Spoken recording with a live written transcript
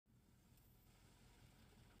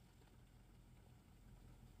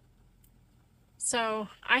So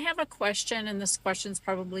I have a question, and this question is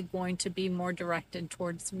probably going to be more directed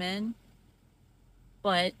towards men,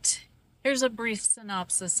 but here's a brief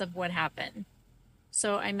synopsis of what happened.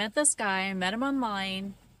 So I met this guy, I met him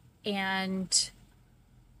online, and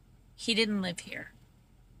he didn't live here.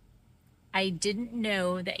 I didn't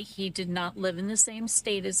know that he did not live in the same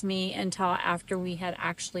state as me until after we had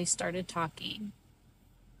actually started talking.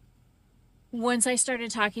 Once I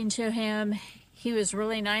started talking to him, he was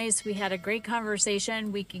really nice. We had a great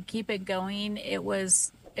conversation. We could keep it going. It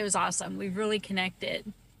was awesome. We really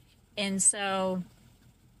connected. And so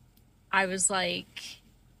I was like,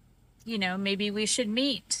 maybe we should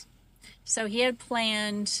meet. So he had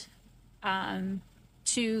planned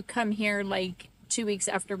to come here like 2 weeks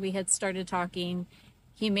after we had started talking.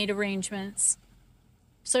 He made arrangements.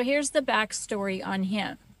 So here's the backstory on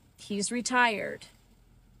him. He's retired.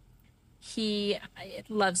 He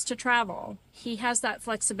loves to travel. He has that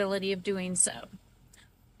flexibility of doing so.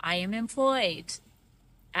 I am employed,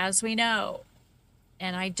 as we know,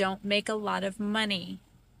 and I don't make a lot of money.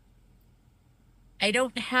 I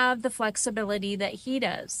don't have the flexibility that he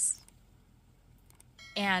does.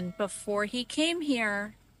 And before he came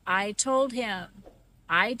here, I told him,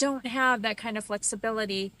 I don't have that kind of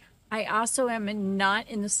flexibility. I also am not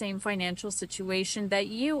in the same financial situation that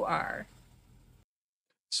you are.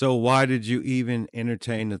 So why did you even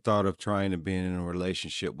entertain the thought of trying to be in a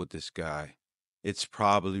relationship with this guy? It's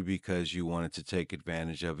probably because you wanted to take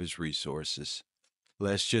advantage of his resources.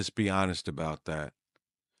 Let's just be honest about that.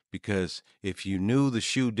 Because if you knew the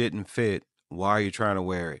shoe didn't fit, why are you trying to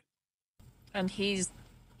wear it? And he's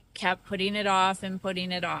kept putting it off and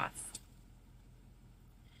putting it off.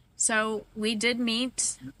 So we did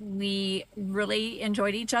meet. We really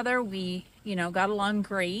enjoyed each other. We, got along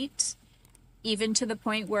great, even to the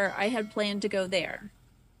point where I had planned to go there.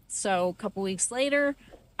 So a couple weeks later,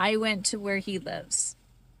 I went to where he lives.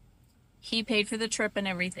 He paid for the trip and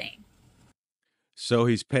everything. So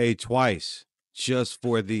he's paid twice just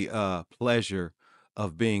for the pleasure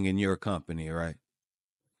of being in your company, right?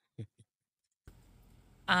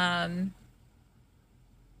 Um,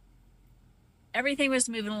 Everything was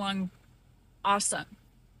moving along awesome.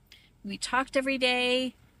 We talked every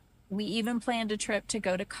day. We even planned a trip to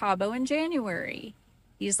go to Cabo in January.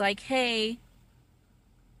 He's like, hey,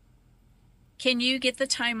 can you get the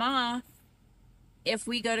time off if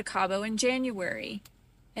we go to Cabo in January?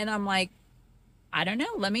 And I'm like, I don't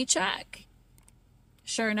know. Let me check.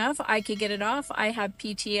 Sure enough, I could get it off. I have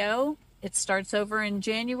PTO. It starts over in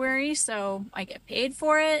January, so I get paid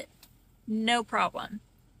for it. No problem.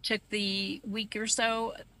 Took the week or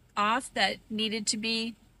so off that needed to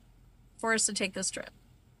be for us to take this trip.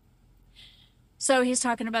 So he's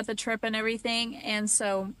talking about the trip and everything. And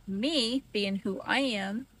so, me, being who I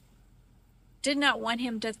am, did not want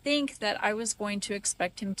him to think that I was going to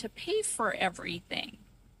expect him to pay for everything.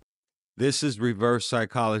 This is reverse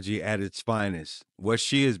psychology at its finest. What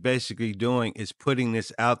she is basically doing is putting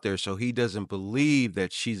this out there so he doesn't believe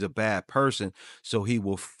that she's a bad person, so he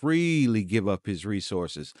will freely give up his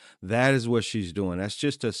resources. That is what she's doing. That's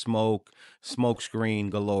just a smoke screen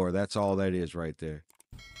galore. That's all that is right there.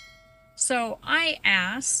 So I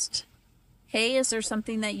asked, hey, is there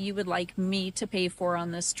something that you would like me to pay for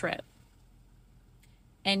on this trip?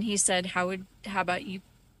 And he said, how about you?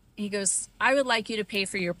 He goes, I would like you to pay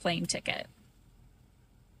for your plane ticket.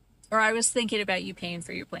 Or I was thinking about you paying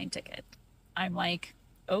for your plane ticket. I'm like,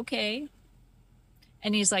 okay.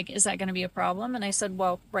 And he's like, is that going to be a problem? And I said,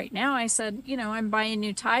 well, right now, I said, I'm buying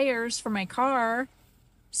new tires for my car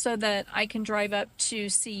so that I can drive up to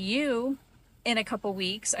see you in a couple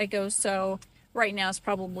weeks. I go, so right now is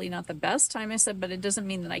probably not the best time. I said, but it doesn't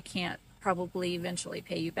mean that I can't probably eventually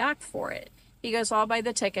pay you back for it. He goes, well, I'll buy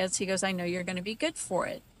the tickets. He goes, I know you're going to be good for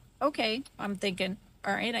it. Okay. I'm thinking,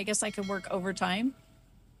 all right, I guess I could work overtime.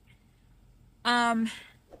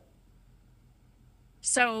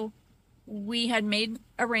 So we had made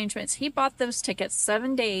arrangements. He bought those tickets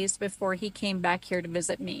 7 days before he came back here to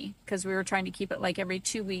visit me because we were trying to keep it like every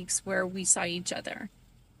 2 weeks where we saw each other.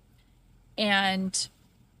 And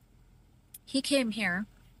he came here.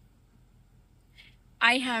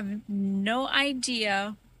 I have no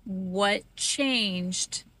idea what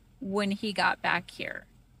changed when he got back here.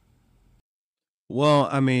 Well,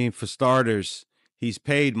 I mean, for starters, he's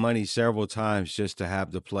paid money several times just to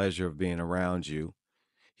have the pleasure of being around you.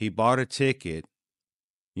 He bought a ticket,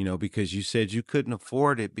 because you said you couldn't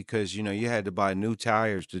afford it because, you had to buy new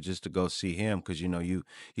tires to go see him because, you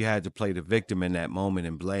had to play the victim in that moment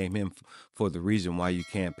and blame him for the reason why you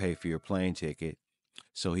can't pay for your plane ticket.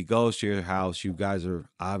 So he goes to your house. You guys are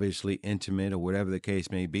obviously intimate or whatever the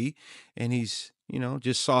case may be. And he's,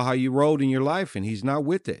 just saw how you rolled in your life and he's not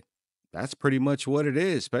with it. That's pretty much what it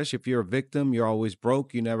is, especially if you're a victim, you're always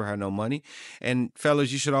broke, you never had no money. And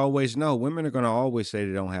fellas, you should always know women are going to always say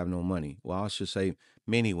they don't have no money. Well, I should say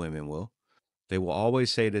many women will. They will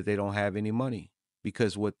always say that they don't have any money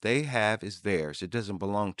because what they have is theirs. It doesn't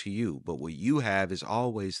belong to you, but what you have is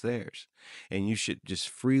always theirs. And you should just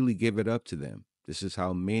freely give it up to them. This is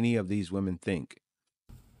how many of these women think.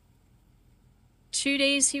 2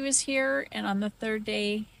 days he was here, and on the third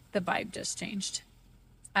day, the vibe just changed.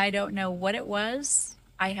 I don't know what it was.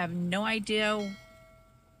 I have no idea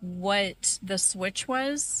what the switch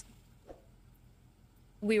was.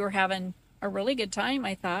 We were having a really good time,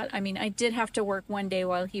 I thought. I mean, I did have to work one day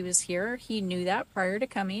while he was here. He knew that prior to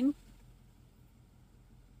coming.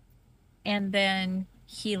 And then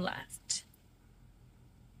he left.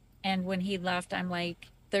 And when he left, I'm like,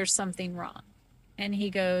 there's something wrong. And he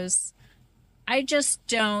goes, I just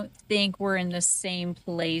don't think we're in the same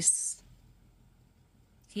place.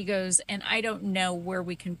 He goes, and I don't know where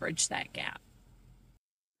we can bridge that gap.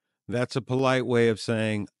 That's a polite way of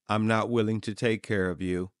saying, I'm not willing to take care of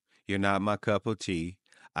you. You're not my cup of tea.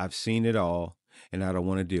 I've seen it all, and I don't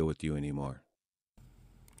want to deal with you anymore.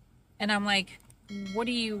 And I'm like, what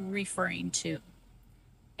are you referring to?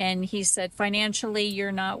 And he said, financially,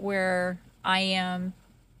 you're not where I am.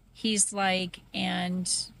 He's like, and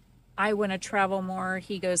I want to travel more.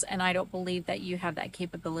 He goes, and I don't believe that you have that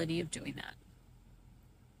capability of doing that.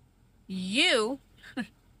 You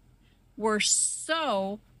were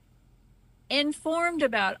so informed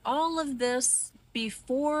about all of this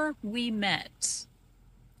before we met.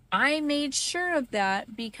 I made sure of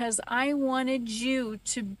that because I wanted you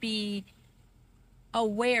to be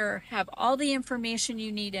aware, have all the information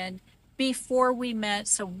you needed before we met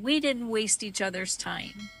so we didn't waste each other's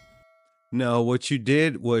time. No, what you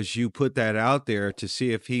did was you put that out there to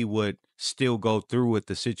see if he would still go through with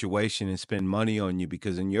the situation and spend money on you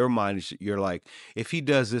because in your mind you're like, if he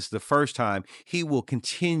does this the first time, he will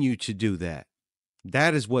continue to do that.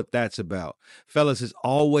 That is what that's about. Fellas, it's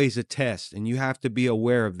always a test, and you have to be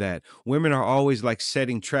aware of that. Women are always like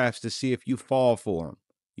setting traps to see if you fall for them.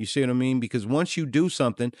 You see what I mean? Because once you do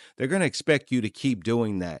something, they're going to expect you to keep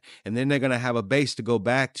doing that. And then they're going to have a base to go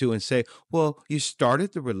back to and say, well, you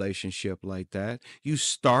started the relationship like that. You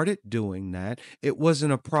started doing that. It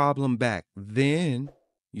wasn't a problem back then.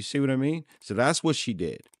 You see what I mean? So that's what she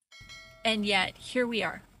did. And yet, here we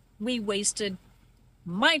are. We wasted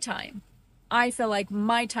my time. I feel like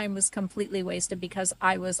my time was completely wasted because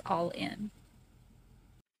I was all in.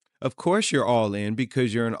 Of course, you're all in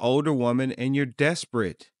because you're an older woman and you're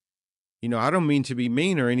desperate. I don't mean to be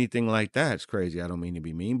mean or anything like that. It's crazy. I don't mean to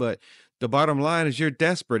be mean, but the bottom line is you're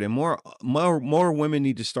desperate, and more women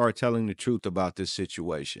need to start telling the truth about this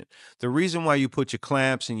situation. The reason why you put your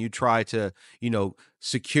clamps and you try to,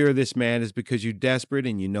 secure this man is because you're desperate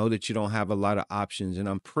and you know that you don't have a lot of options. And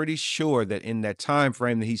I'm pretty sure that in that time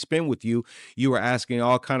frame that he spent with you, you were asking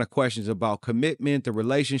all kind of questions about commitment, the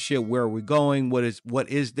relationship, where are we going, what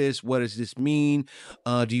is this, what does this mean?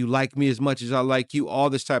 Do you like me as much as I like you?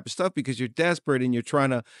 All this type of stuff because you're desperate and you're trying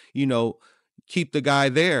to, keep the guy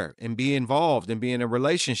there and be involved and be in a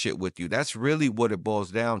relationship with you. That's really what it boils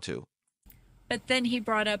down to. But then he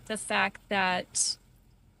brought up the fact that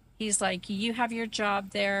he's like, you have your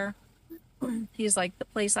job there. He's like, the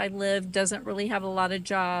place I live doesn't really have a lot of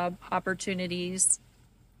job opportunities.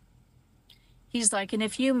 He's like, and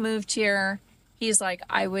if you moved here, he's like,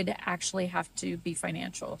 I would actually have to be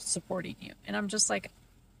financial supporting you. And I'm just like,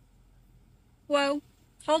 whoa,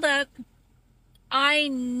 hold up. I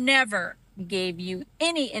never gave you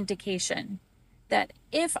any indication that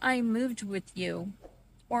if I moved with you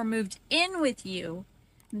or moved in with you,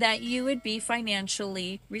 that you would be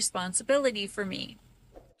financially responsibility for me.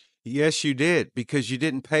 Yes, you did because you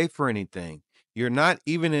didn't pay for anything. You're not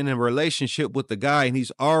even in a relationship with the guy and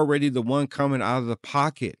he's already the one coming out of the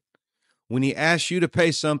pocket. When he asks you to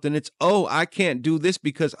pay something, it's, oh, I can't do this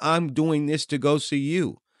because I'm doing this to go see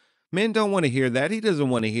you. Men don't want to hear that. He doesn't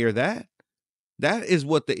want to hear that. That is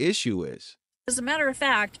what the issue is. As a matter of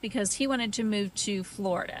fact, because he wanted to move to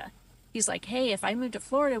Florida. He's like, hey, if I moved to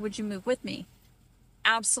Florida, would you move with me?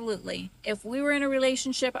 Absolutely. If we were in a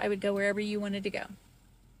relationship, I would go wherever you wanted to go.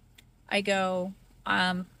 I go,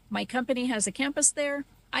 my company has a campus there.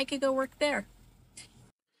 I could go work there.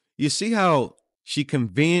 You see how she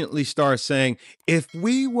conveniently starts saying, if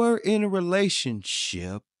we were in a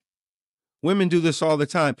relationship, women do this all the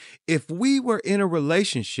time. If we were in a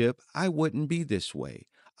relationship, I wouldn't be this way.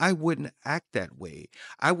 I wouldn't act that way.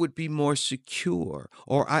 I would be more secure,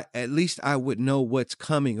 or at least I would know what's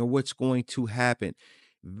coming or what's going to happen.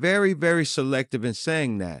 Very, very selective in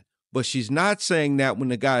saying that. But she's not saying that when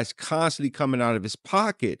the guy's constantly coming out of his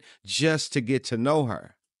pocket just to get to know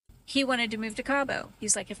her. He wanted to move to Cabo.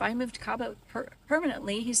 He's like, if I moved to Cabo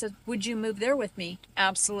permanently, he said, would you move there with me?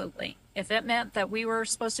 Absolutely. If it meant that we were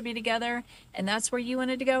supposed to be together and that's where you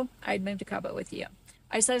wanted to go, I'd move to Cabo with you.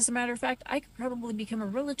 I said, as a matter of fact, I could probably become a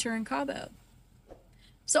realtor in Cabo.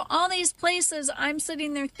 So all these places, I'm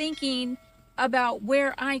sitting there thinking about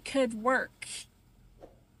where I could work.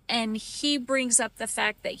 And he brings up the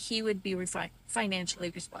fact that he would be financially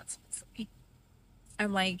responsible for me.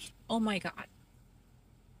 I'm like, oh my God.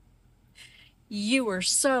 You were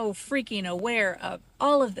so freaking aware of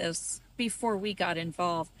all of this before we got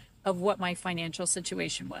involved of what my financial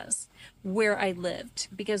situation was, where I lived.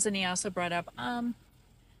 Because then he also brought up,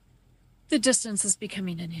 the distance is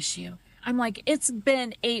becoming an issue. I'm like, it's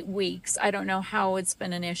been 8 weeks. I don't know how it's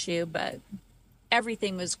been an issue, but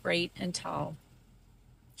everything was great until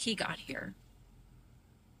he got here.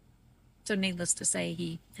 So needless to say,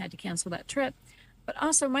 he had to cancel that trip. But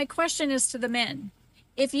also, my question is to the men.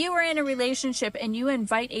 If you are in a relationship and you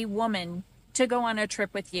invite a woman to go on a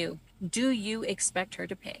trip with you, do you expect her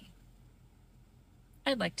to pay?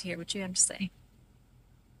 I'd like to hear what you have to say.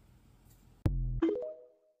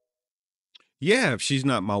 Yeah, if she's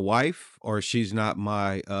not my wife or she's not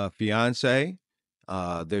my fiance,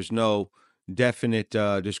 there's no definite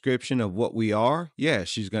description of what we are. Yeah,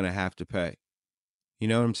 she's gonna have to pay. You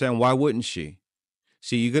know what I'm saying? Why wouldn't she?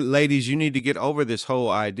 See, you good ladies, you need to get over this whole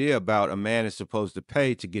idea about a man is supposed to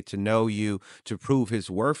pay to get to know you, to prove his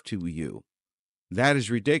worth to you. That is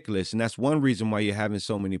ridiculous. And that's one reason why you're having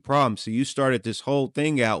so many problems. So you started this whole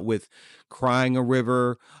thing out with crying a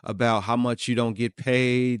river about how much you don't get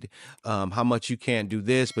paid, how much you can't do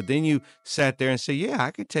this. But then you sat there and said, yeah, I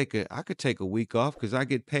could take a week off because I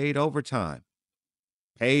get paid overtime,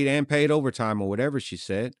 paid overtime or whatever she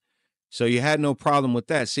said. So you had no problem with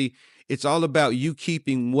that. See, it's all about you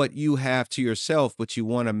keeping what you have to yourself, but you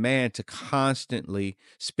want a man to constantly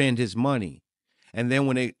spend his money. And then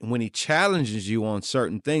when he challenges you on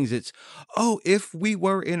certain things, it's, oh, if we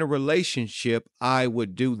were in a relationship, I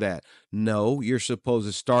would do that. No, you're supposed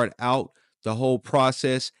to start out the whole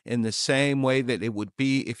process in the same way that it would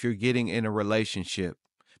be if you're getting in a relationship.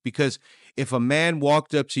 Because if a man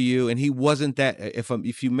walked up to you and he wasn't that,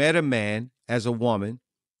 if you met a man as a woman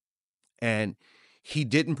and he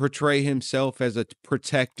didn't portray himself as a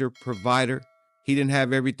protector, provider, he didn't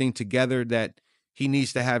have everything together that he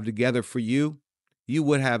needs to have together for you, you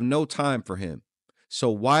would have no time for him. So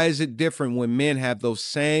why is it different when men have those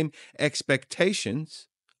same expectations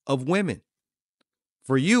of women?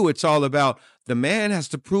 For you, it's all about the man has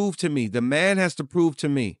to prove to me. The man has to prove to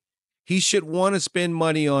me. He should want to spend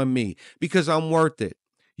money on me because I'm worth it.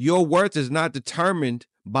 Your worth is not determined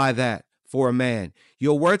by that for a man.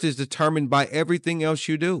 Your worth is determined by everything else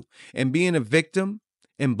you do. And being a victim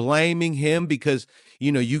and blaming him because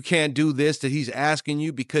you can't do this that he's asking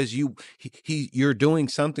you because you're doing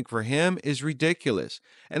something for him is ridiculous.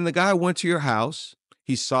 And the guy went to your house.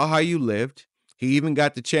 He saw how you lived. He even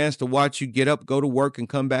got the chance to watch you get up, go to work, and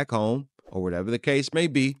come back home, or whatever the case may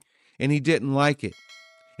be, and he didn't like it.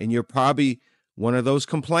 And you're probably one of those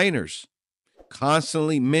complainers,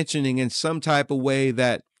 constantly mentioning in some type of way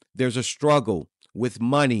that there's a struggle with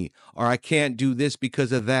money, or I can't do this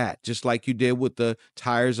because of that, just like you did with the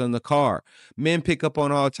tires on the car. Men pick up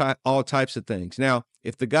on all types of things. Now,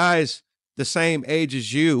 if the guy's the same age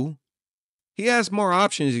as you, he has more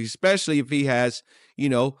options, especially if he has,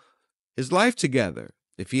 his life together,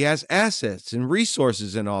 if he has assets and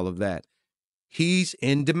resources and all of that. He's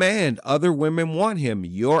in demand. Other women want him,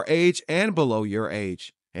 your age and below your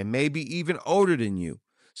age, and maybe even older than you.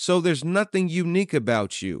 So there's nothing unique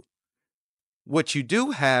about you. What you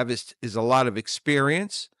do have is a lot of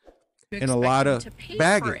experience You and a expect lot him of to pay for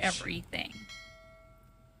baggage. everything.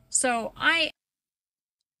 So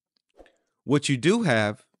What you do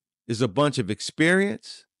have is a bunch of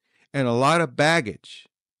experience and a lot of baggage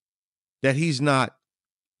that he's not,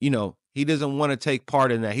 he doesn't want to take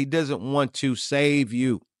part in that. He doesn't want to save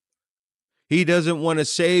you. He doesn't want to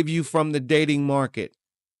save you from the dating market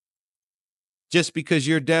just because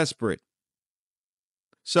you're desperate.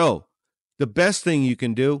 So the best thing you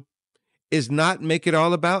can do is not make it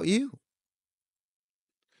all about you.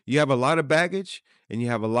 You have a lot of baggage and you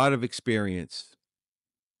have a lot of experience,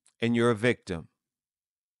 and you're a victim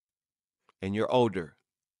and you're older.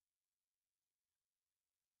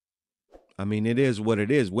 I mean, it is what it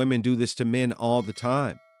is. Women do this to men all the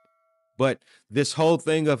time. But this whole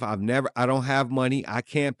thing of I don't have money, I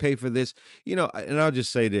can't pay for this, and I'll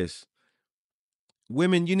just say this.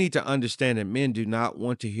 Women, you need to understand that men do not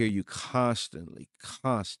want to hear you constantly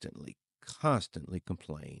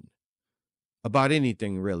complain. about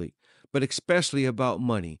anything really, but especially about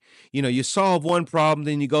money. You know, you solve one problem,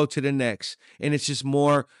 then you go to the next, and it's just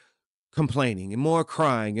more complaining and more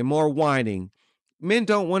crying and more whining. Men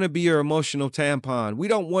don't want to be your emotional tampon. We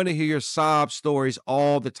don't want to hear your sob stories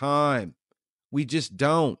all the time. We just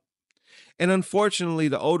don't. And unfortunately,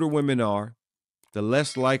 the older women are, the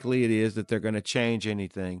less likely it is that they're going to change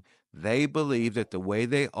anything. They believe that the way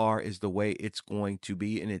they are is the way it's going to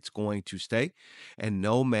be and it's going to stay. And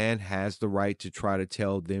no man has the right to try to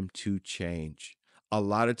tell them to change. A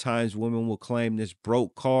lot of times women will claim this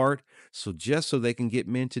broke card, so just so they can get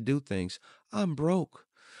men to do things. I'm broke.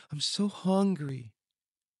 I'm so hungry,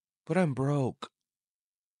 but I'm broke.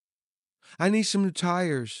 I need some new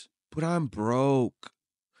tires, but I'm broke.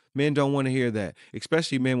 Men don't want to hear that,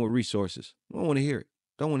 especially men with resources. Don't want to hear it.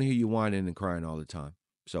 Don't want to hear you whining and crying all the time.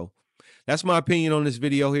 So that's my opinion on this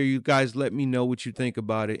video here. You guys let me know what you think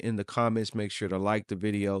about it in the comments. Make sure to like the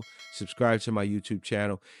video, subscribe to my YouTube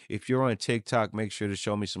channel. If you're on TikTok, make sure to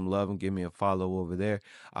show me some love and give me a follow over there.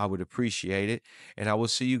 I would appreciate it. And I will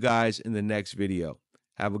see you guys in the next video.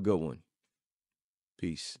 Have a good one.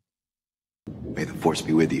 Peace. May the force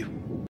be with you.